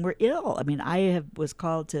wake up and we're ill. I mean, I was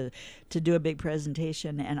called to do a big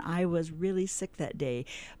presentation, and I was really sick that day,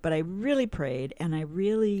 but I really prayed, and I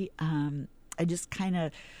really, I just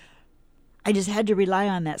had to rely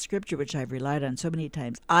on that scripture, which I've relied on so many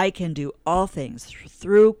times. I can do all things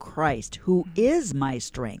through Christ, who is my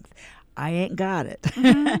strength. I ain't got it,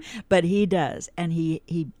 but He does, and he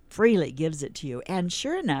freely gives it to you. And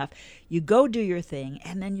sure enough, you go do your thing,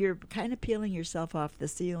 and then you're kind of peeling yourself off the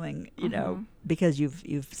ceiling, because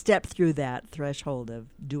you've stepped through that threshold of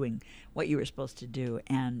doing what you were supposed to do,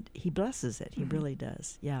 and He blesses it. He really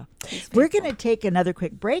does. Yeah. We're going to take another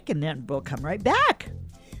quick break, and then we'll come right back.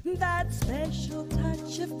 That special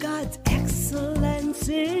touch of God's excellence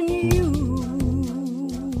in you.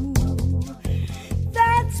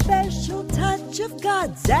 That special touch of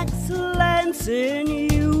God's excellence in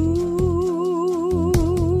you.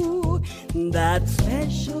 That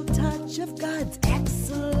special touch of God's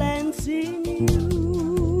excellence in you.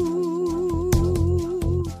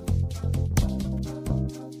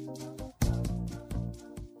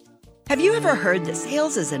 Have you ever heard that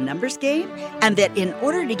sales is a numbers game and that in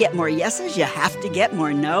order to get more yeses, you have to get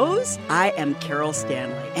more nos? I am Carol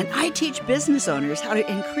Stanley, and I teach business owners how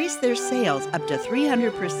to increase their sales up to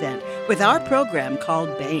 300% with our program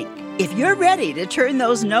called Bank. If you're ready to turn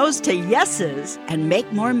those no's to yeses and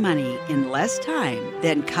make more money in less time,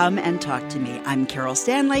 then come and talk to me. I'm Carol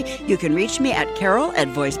Stanley. You can reach me at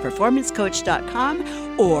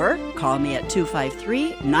carol@voiceperformancecoach.com or call me at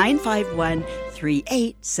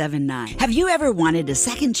 253-951-3879. Have you ever wanted a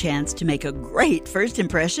second chance to make a great first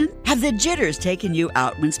impression? Have the jitters taken you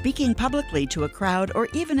out when speaking publicly to a crowd or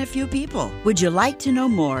even a few people? Would you like to know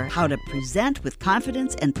more how to present with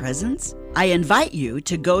confidence and presence? I invite you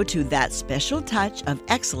to go to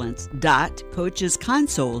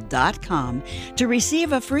thatspecialtouchofexcellence.coachesconsole.com to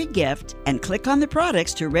receive a free gift and click on the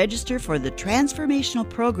products to register for the transformational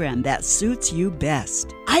program that suits you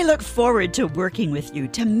best. I look forward to working with you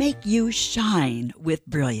to make you shine with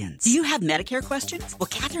brilliance. Do you have Medicare questions? Well,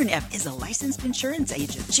 Catherine F. is a licensed insurance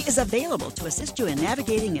agent. She is available to assist you in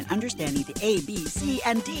navigating and understanding the A, B, C,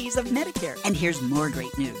 and D's of Medicare. And here's more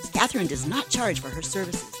great news. Catherine does not charge for her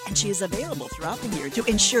services, and she is available throughout the year to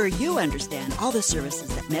ensure you understand all the services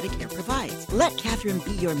that Medicare provides. Let Catherine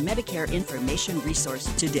be your Medicare information resource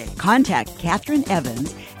today. Contact Catherine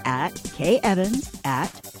Evans at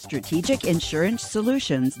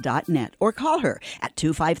kevans@strategicinsurancesolutions.net or call her at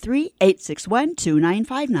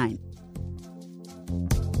 253-861-2959.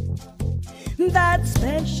 That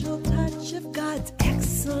special touch of God's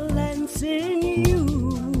excellence in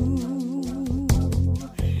you.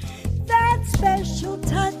 That special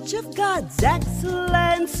touch of God's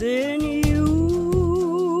excellence in you.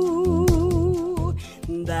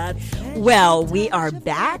 Well, we are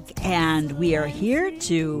back, and we are here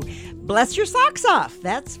to bless your socks off.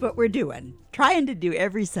 That's what we're doing. Trying to do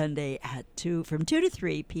every Sunday at from 2 to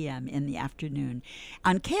 3 p.m. in the afternoon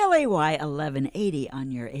on KLAY 1180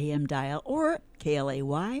 on your AM dial or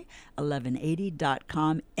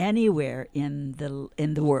KLAY1180.com anywhere in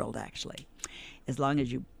the world, actually. As long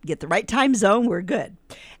as you get the right time zone, we're good.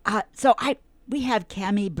 We have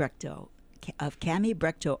Cammie Brechto of Cammie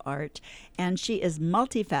Brechto Art, and she is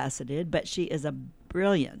multifaceted, but she is a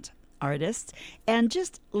brilliant artist and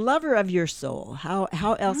just lover of your soul. How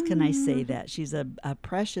else can I say that? She's a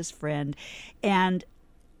precious friend. And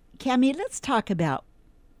Cammie, let's talk about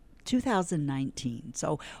 2019.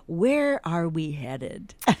 So where are we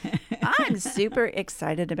headed? I'm super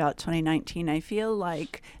excited about 2019. I feel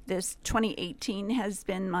like this 2018 has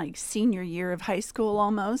been my senior year of high school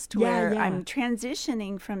almost, where I'm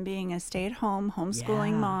transitioning from being a stay-at-home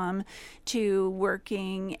homeschooling mom to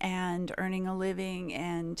working and earning a living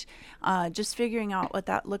and just figuring out what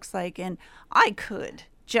that looks like. And I could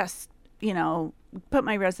just, put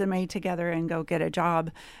my resume together and go get a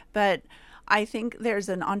job, but I think there's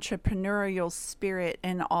an entrepreneurial spirit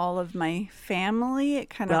in all of my family. It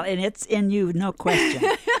kind of, and it's in you, no question.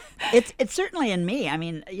 It's certainly in me. I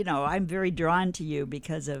mean, I'm very drawn to you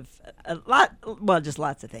because of just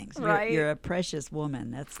lots of things. Right. You're a precious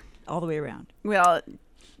woman. That's all the way around. Well,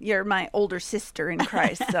 you're my older sister in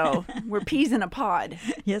Christ, so we're peas in a pod.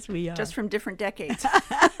 Yes, we are. Just from different decades.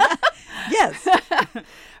 Yes.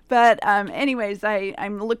 But anyways,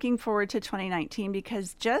 I'm looking forward to 2019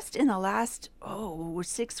 because just in the last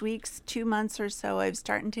 6 weeks, 2 months or so, I've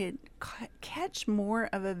started to catch more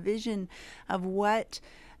of a vision of what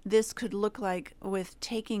this could look like with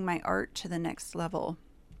taking my art to the next level.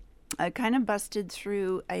 I kind of busted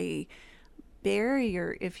through a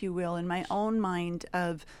barrier, if you will, in my own mind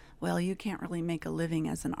of, well, you can't really make a living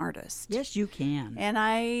as an artist. Yes, you can. And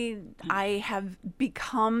I have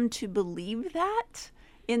become to believe that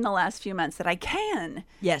in the last few months that I can.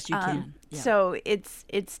 Yes, you can. Yeah. So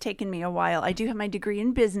it's taken me a while. I do have my degree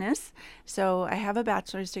in business, so I have a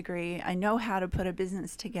bachelor's degree. I know how to put a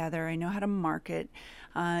business together. I know how to market.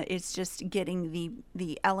 It's just getting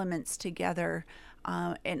the elements together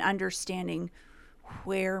and understanding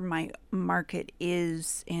where my market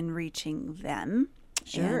is and reaching them.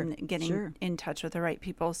 Sure, and getting in touch with the right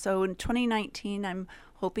people. So in 2019, I'm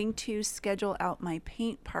hoping to schedule out my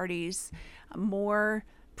paint parties more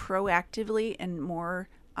proactively and more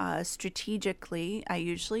strategically. I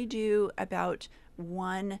usually do about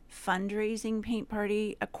one fundraising paint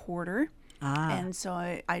party a quarter. And so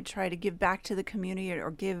I try to give back to the community or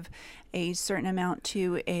give a certain amount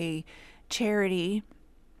to a charity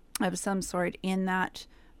of some sort in that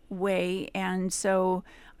way. And so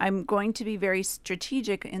I'm going to be very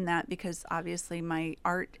strategic in that because obviously my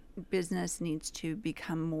art business needs to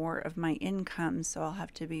become more of my income. So I'll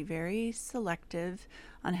have to be very selective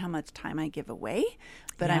on how much time I give away.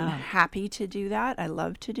 But I'm happy to do that. I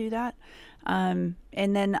love to do that. And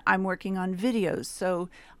then I'm working on videos. So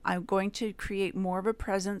I'm going to create more of a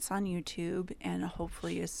presence on YouTube and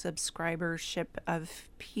hopefully a subscribership of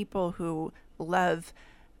people who love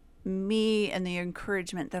me and the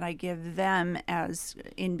encouragement that I give them as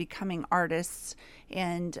in becoming artists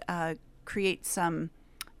and create some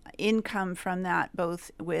income from that,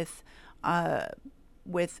 both with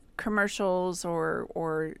commercials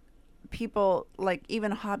or people like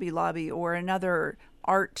even Hobby Lobby or another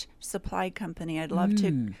art supply company. I'd love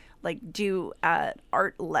to do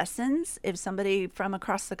art lessons. If somebody from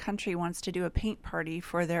across the country wants to do a paint party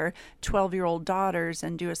for their 12-year-old daughters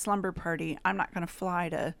and do a slumber party, I'm not going to fly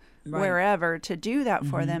to wherever to do that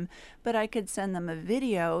for them, but I could send them a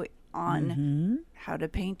video on how to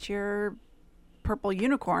paint your purple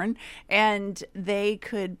unicorn, and they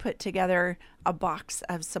could put together a box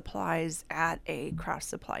of supplies at a craft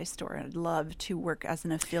supply store. I'd love to work as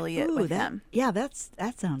an affiliate with them. Yeah,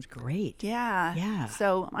 that sounds great. Yeah. Yeah.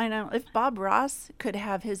 So I know if Bob Ross could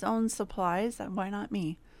have his own supplies, why not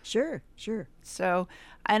me? Sure. So,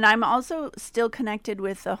 and I'm also still connected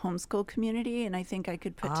with the homeschool community, and I think I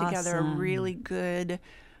could put together a really good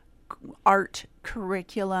art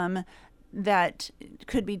curriculum that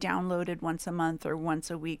could be downloaded once a month or once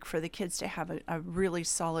a week for the kids to have a really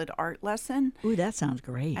solid art lesson. Ooh, that sounds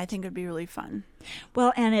great. I think it'd be really fun.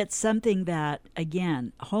 Well, and it's something that,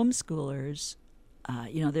 again, homeschoolers,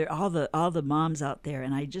 they're all the moms out there,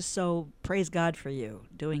 and I just so praise God for you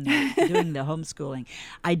doing the homeschooling.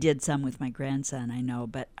 I did some with my grandson, I know,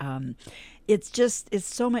 but it's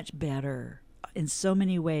so much better in so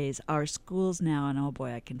many ways. Our schools now, and oh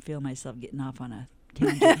boy, I can feel myself getting off on a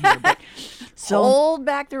tangent here, but hold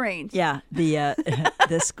back the reins. Yeah,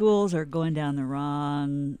 the schools are going down the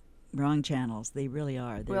wrong channels. They really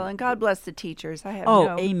are. Well, and God bless the teachers. I have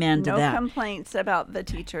amen to that. No complaints about the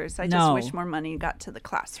teachers. I just wish more money got to the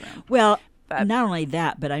classroom. Well, not only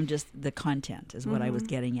that, but I'm just the content is what I was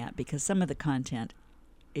getting at, because some of the content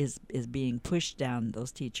is being pushed down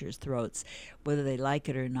those teachers' throats, whether they like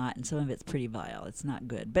it or not, and some of it's pretty vile. It's not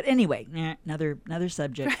good. But anyway, another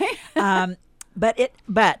subject. Right?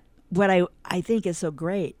 But what I think is so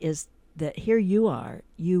great is that here you are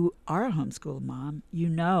a homeschool mom, you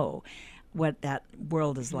know what that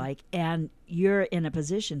world is like, and you're in a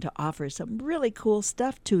position to offer some really cool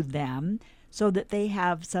stuff to them so that they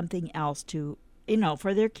have something else to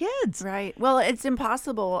for their kids. Right. Well, it's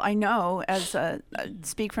impossible. I know, as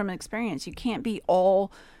speak from experience, you can't be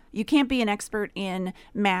an expert in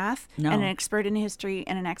math No. and an expert in history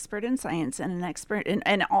and an expert in science and an expert in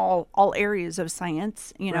all areas of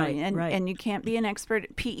science, Right, right. and you can't be an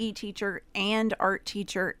expert PE teacher and art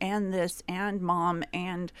teacher and this and mom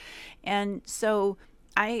and so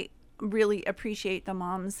I really appreciate the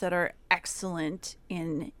moms that are excellent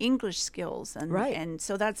in English skills Right. and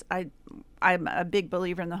so I'm a big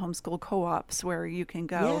believer in the homeschool co-ops where you can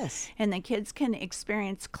go Yes. and the kids can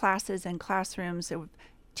experience classes and classrooms of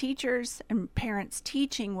teachers and parents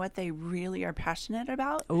teaching what they really are passionate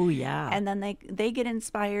about. Oh, yeah. And then they get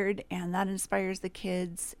inspired and that inspires the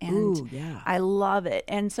kids. And Ooh, yeah. I love it.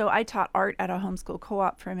 And so I taught art at a homeschool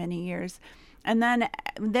co-op for many years. And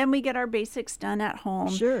then we get our basics done at home.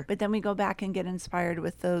 Sure. But then we go back and get inspired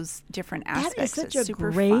with those different That is aspects. such It's a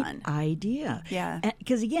super great fun. idea. Yeah.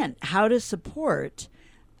 Because, again, how to support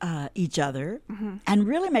each other and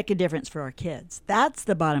really make a difference for our kids. That's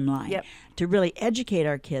the bottom line. Yep. To really educate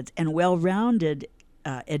our kids and well-rounded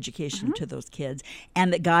education to those kids.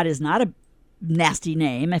 And that God is not a nasty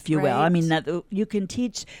name, if you will. I Right. mean, that you can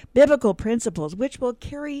teach biblical principles, which will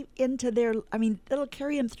carry into it'll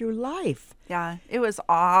carry them through life. Yeah, it was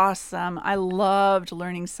awesome. I loved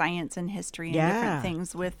learning science and history and Yeah. different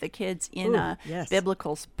things with the kids in Ooh, a yes.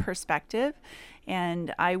 biblical perspective.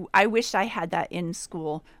 And I wished I had that in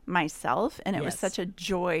school myself. And it was Yes. such a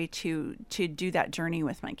joy to do that journey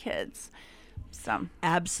with my kids. So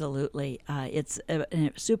Absolutely. It's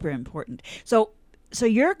super important. So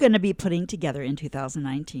you're going to be putting together in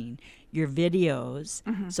 2019 your videos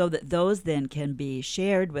so that those then can be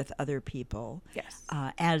shared with other people. Yes.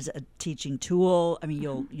 As a teaching tool. I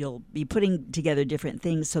mean, you'll be putting together different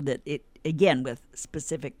things so that it, again, with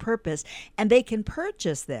specific purpose, and they can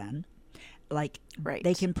purchase then, like Right.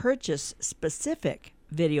 they can purchase specific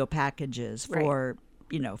video packages Right. for,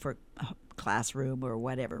 for a classroom or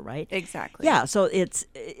whatever, right? Exactly. Yeah, so it's,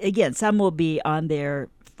 again, some will be on there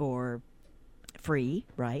for free,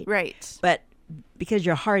 right? Right. But because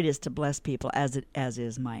your heart is to bless people, as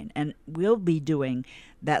is mine, and we'll be doing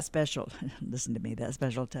that special. Listen to me, that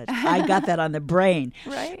special touch. I got that on the brain,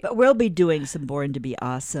 Right. But we'll be doing some Born to Be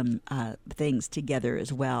Awesome things together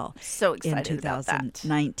as well. So in excited about that.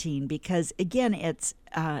 2019, because again, it's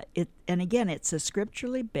a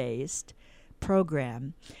scripturally based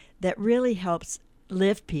program that really helps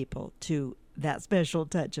lift people to that special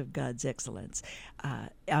touch of God's excellence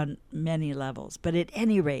on many levels. But at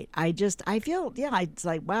any rate, I feel, it's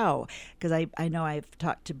like, wow, because I know I've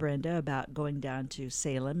talked to Brenda about going down to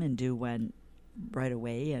Salem and do one right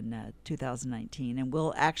away in 2019, and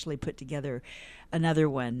we'll actually put together another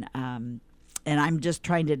one, and I'm just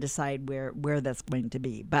trying to decide where that's going to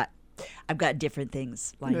be, but I've got different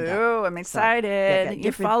things lined up. Oh, I'm excited. So, got you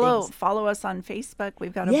different things. follow us on Facebook.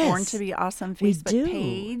 We've got a Yes, Born to Be Awesome We Facebook do.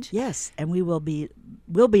 page. Yes, and we'll be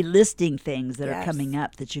listing things that are Yes. coming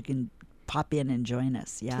up that you can pop in and join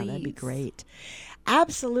us. Yeah, that'd be Please. great.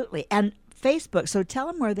 Absolutely. And Facebook. So tell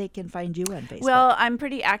them where they can find you on Facebook. Well, I'm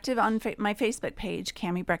pretty active on my Facebook page,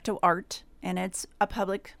 Cami Brechtel Art, and it's a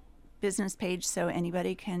public business page, so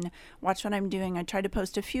anybody can watch what I'm doing. I try to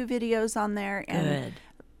post a few videos on there and Good.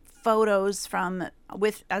 photos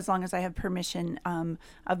as long as I have permission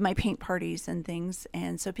of my paint parties and things,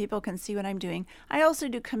 and so people can see what I'm doing. I also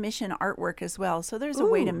do commission artwork as well, so there's a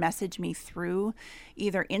way to Ooh. message me through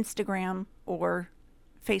either Instagram or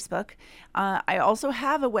Facebook. I also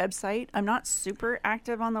have a website. I'm not super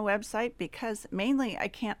active on the website because mainly I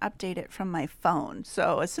can't update it from my phone.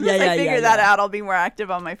 So as soon as I figure that out, I'll be more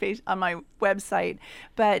active on my website.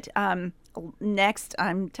 But next,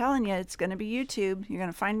 I'm telling you, it's going to be YouTube. You're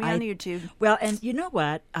going to find me on YouTube. Well, and you know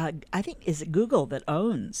what? I think is it Google that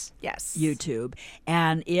owns Yes. YouTube,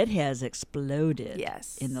 and it has exploded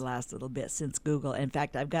Yes. in the last little bit since Google. In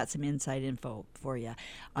fact, I've got some inside info for you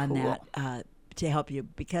on Cool. that to help you,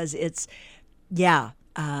 because it's,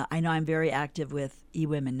 I know I'm very active with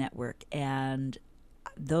eWomen Network, and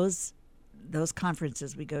those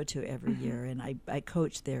conferences we go to every year, and I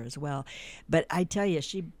coach there as well. But I tell you,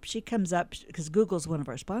 she comes up, because Google's one of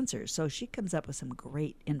our sponsors, so she comes up with some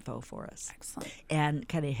great info for us. Excellent. And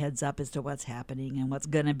kind of heads up as to what's happening and what's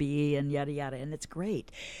going to be and yada, yada. And it's great.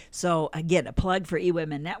 So, again, a plug for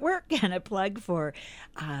eWomen Network and a plug for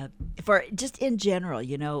just in general,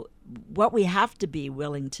 what we have to be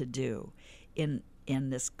willing to do in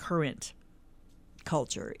this current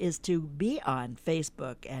culture is to be on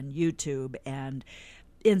Facebook and YouTube and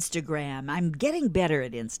Instagram. I'm getting better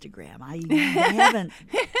at Instagram. I haven't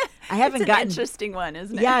It's an gotten interesting one,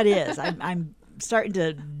 isn't it? Yeah, it is. I'm starting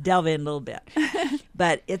to delve in a little bit.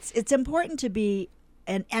 But it's important to be,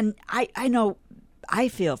 and I know I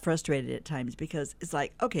feel frustrated at times because it's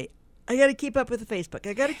like, okay, I got to keep up with the Facebook.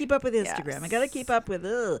 I got to keep up with Instagram. Yes. I got to keep up with,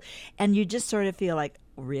 and you just sort of feel like,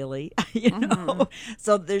 really, you know.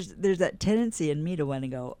 So there's that tendency in me to want to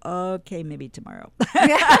go, okay, maybe tomorrow.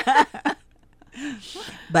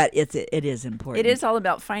 But it is important. It is all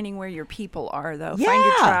about finding where your people are, though. Yeah. Find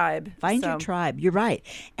your tribe. Find your tribe. You're right.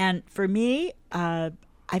 And for me, I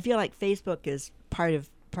feel like Facebook is part of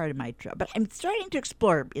my tribe. But I'm starting to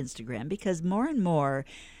explore Instagram because more and more,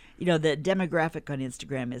 you know, the demographic on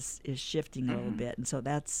Instagram is shifting a little bit, and so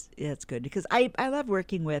that's good because I love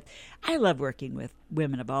working with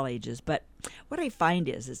women of all ages. But what I find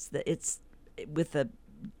is it's with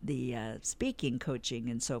the speaking coaching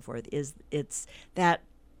and so forth it's that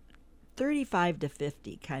 35 to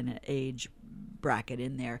 50 kind of age bracket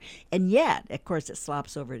in there, and yet of course it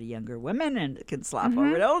slops over to younger women and it can slop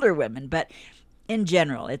over to older women, but in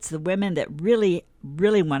general it's the women that really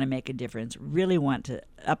want to make a difference, really want to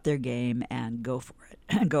up their game and go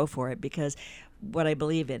for it because what I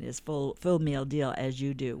believe in is full meal deal, as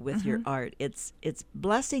you do with your art. It's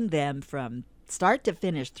blessing them from start to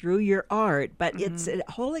finish through your art, but it's a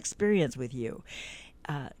whole experience with you,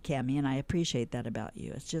 Cammie, and I appreciate that about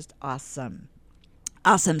you. It's just awesome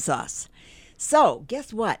sauce. So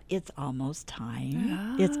guess what? It's almost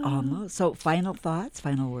time. It's almost. So final thoughts,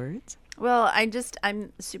 final words. Well,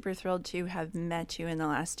 I'm super thrilled to have met you in the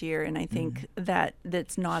last year, and I think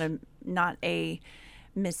that's not a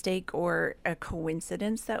mistake or a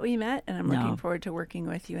coincidence that we met, and I'm looking forward to working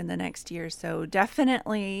with you in the next year. So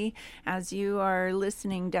definitely, as you are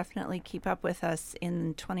listening, definitely keep up with us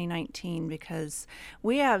in 2019 because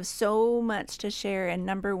we have so much to share, and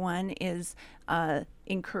number one is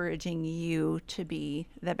encouraging you to be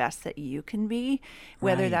the best that you can be,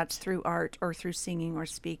 whether that's through art or through singing or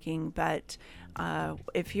speaking. But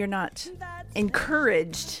if you're not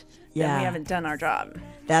encouraged, then we haven't done our job.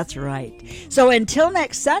 That's right. So until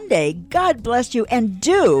next Sunday, God bless you, and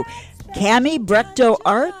do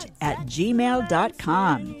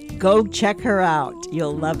CammieBrechtelArt@gmail.com. Go check her out.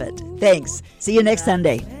 You'll love it. Thanks. See you next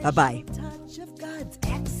Sunday. Bye-bye.